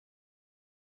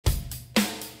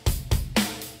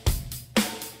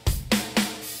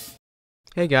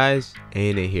Hey guys,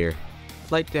 A&A here.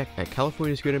 Flight Deck at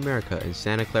California's Great America in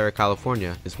Santa Clara,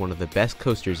 California is one of the best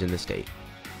coasters in the state.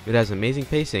 It has amazing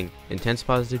pacing, intense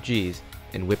positive Gs,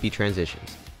 and whippy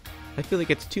transitions. I feel like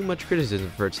it's too much criticism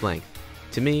for its length.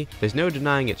 To me, there's no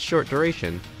denying its short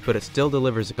duration, but it still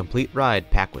delivers a complete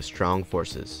ride packed with strong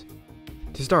forces.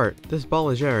 To start, this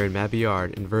Balager and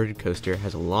Mabillard inverted coaster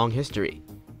has a long history.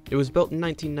 It was built in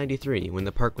 1993 when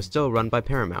the park was still run by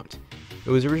Paramount. It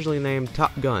was originally named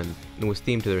Top Gun and was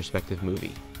themed to the respective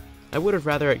movie. I would have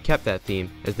rather it kept that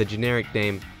theme, as the generic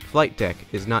name Flight Deck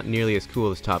is not nearly as cool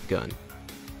as Top Gun.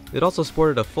 It also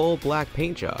sported a full black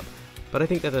paint job, but I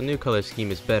think that the new color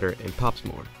scheme is better and pops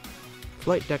more.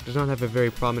 Flight Deck does not have a very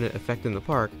prominent effect in the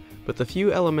park, but the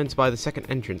few elements by the second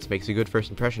entrance makes a good first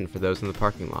impression for those in the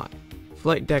parking lot.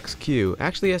 Flight Deck's queue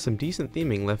actually has some decent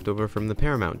theming left over from the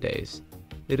Paramount days.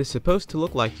 It is supposed to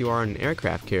look like you are on an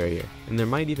aircraft carrier, and there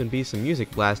might even be some music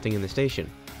blasting in the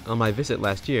station. On my visit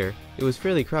last year, it was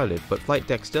fairly crowded, but Flight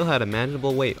Deck still had a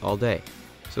manageable wait all day.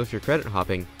 So if you're credit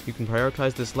hopping, you can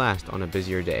prioritize this last on a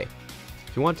busier day.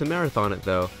 If you want to marathon it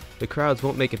though, the crowds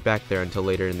won't make it back there until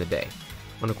later in the day.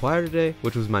 On a quieter day,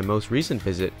 which was my most recent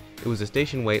visit, it was a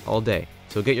station wait all day,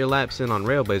 so get your laps in on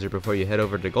Railblazer before you head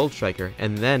over to Gold Striker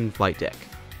and then Flight Deck.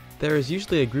 There is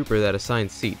usually a grouper that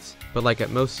assigns seats, but like at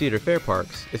most Cedar Fair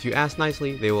parks, if you ask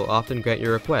nicely, they will often grant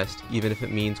your request, even if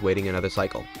it means waiting another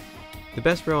cycle. The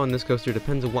best row on this coaster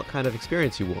depends on what kind of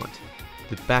experience you want.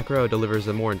 The back row delivers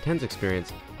a more intense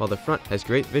experience, while the front has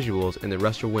great visuals and the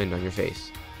rush of wind on your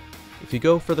face. If you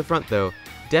go for the front though,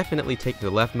 definitely take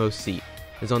the leftmost seat,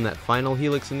 as on that final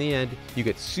helix in the end, you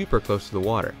get super close to the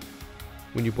water.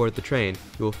 When you board the train,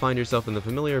 you will find yourself in the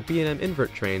familiar B&M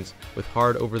Invert trains with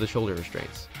hard over-the-shoulder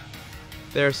restraints.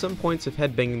 There are some points of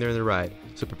headbanging during the ride,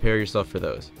 so prepare yourself for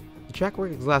those. The track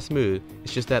work is less smooth,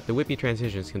 it's just that the whippy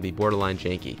transitions can be borderline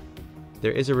janky.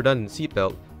 There is a redundant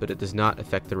seatbelt, but it does not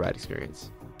affect the ride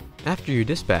experience. After your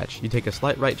dispatch, you take a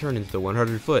slight right turn into the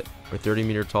 100-foot or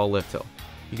 30-meter tall lift hill.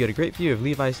 You get a great view of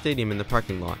Levi's Stadium in the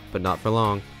parking lot, but not for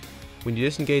long. When you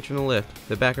disengage from the lift,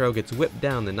 the back row gets whipped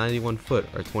down the 91-foot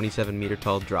or 27-meter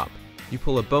tall drop. You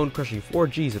pull a bone-crushing 4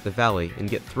 Gs at the valley and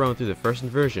get thrown through the first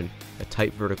inversion, a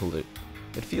tight vertical loop.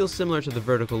 It feels similar to the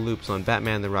vertical loops on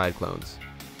Batman the Ride clones.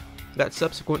 That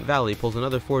subsequent valley pulls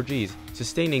another 4 Gs,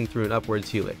 sustaining through an upwards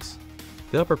helix.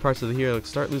 The upper parts of the helix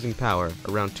start losing power,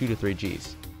 around 2 to 3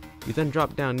 Gs. You then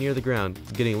drop down near the ground,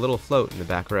 getting a little float in the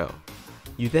back row.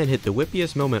 You then hit the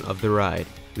whippiest moment of the ride,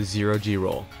 the 0G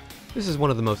roll. This is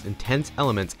one of the most intense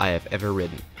elements I have ever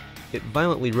ridden. It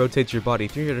violently rotates your body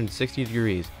 360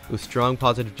 degrees, with strong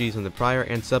positive Gs on the prior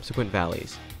and subsequent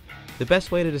valleys. The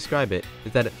best way to describe it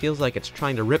is that it feels like it's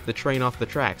trying to rip the train off the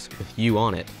tracks with you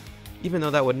on it. Even though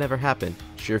that would never happen,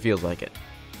 sure feels like it.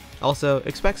 Also,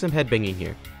 expect some headbanging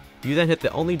here. You then hit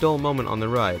the only dull moment on the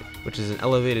ride, which is an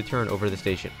elevated turn over the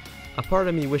station. A part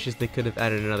of me wishes they could have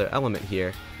added another element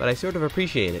here, but I sort of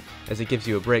appreciate it, as it gives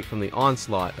you a break from the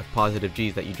onslaught of positive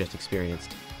Gs that you just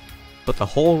experienced. But the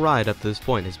whole ride up to this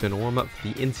point has been a warm-up for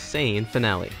the insane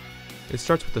finale. It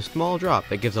starts with a small drop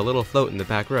that gives a little float in the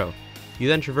back row. You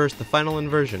then traverse the final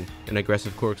inversion, an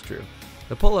aggressive corkscrew.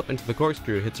 The pull-up into the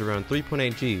corkscrew hits around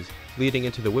 3.8 Gs, leading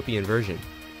into the whippy inversion.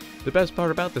 The best part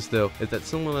about this though is that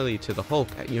similarly to the Hulk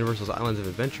at Universal's Islands of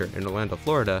Adventure in Orlando,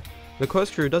 Florida, the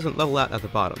corkscrew doesn't level out at the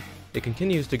bottom. It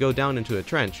continues to go down into a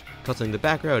trench, causing the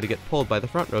back row to get pulled by the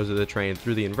front rows of the train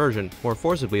through the inversion more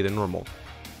forcibly than normal.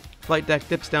 Flight Deck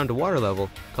dips down to water level,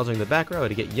 causing the back row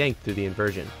to get yanked through the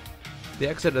inversion. The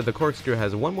exit of the corkscrew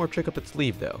has one more trick up its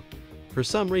sleeve though. For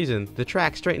some reason, the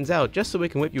track straightens out just so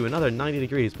it can whip you another 90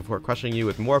 degrees before crushing you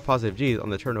with more positive Gs on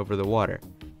the turn over the water.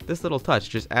 This little touch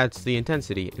just adds to the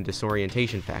intensity and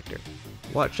disorientation factor.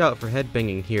 Watch out for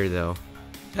headbanging here though.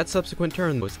 That subsequent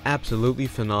turn was absolutely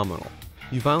phenomenal.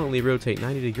 You violently rotate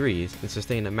 90 degrees and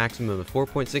sustain a maximum of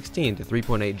 4.16 to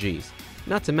 3.8 Gs.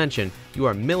 Not to mention, you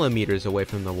are millimeters away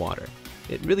from the water.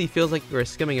 It really feels like you are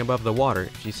skimming above the water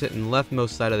if you sit in the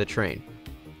leftmost side of the train.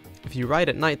 If you ride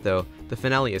at night though, the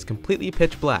finale is completely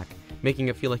pitch black, making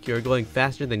it feel like you are going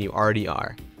faster than you already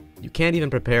are. You can't even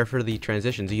prepare for the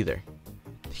transitions either.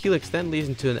 The helix then leads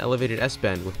into an elevated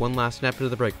S-bend with one last snap to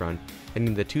the brake run,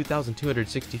 ending the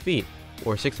 2,260 feet,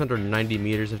 or 690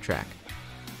 meters of track.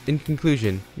 In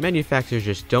conclusion, manufacturers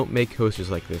just don't make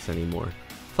coasters like this anymore.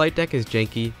 Flight Deck is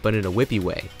janky, but in a whippy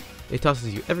way. It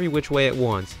tosses you every which way at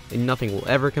once, and nothing will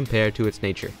ever compare to its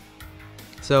nature.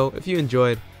 So, if you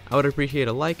enjoyed, I would appreciate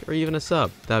a like or even a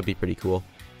sub, that would be pretty cool.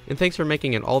 And thanks for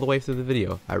making it all the way through the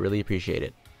video, I really appreciate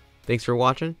it. Thanks for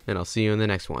watching, and I'll see you in the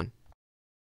next one.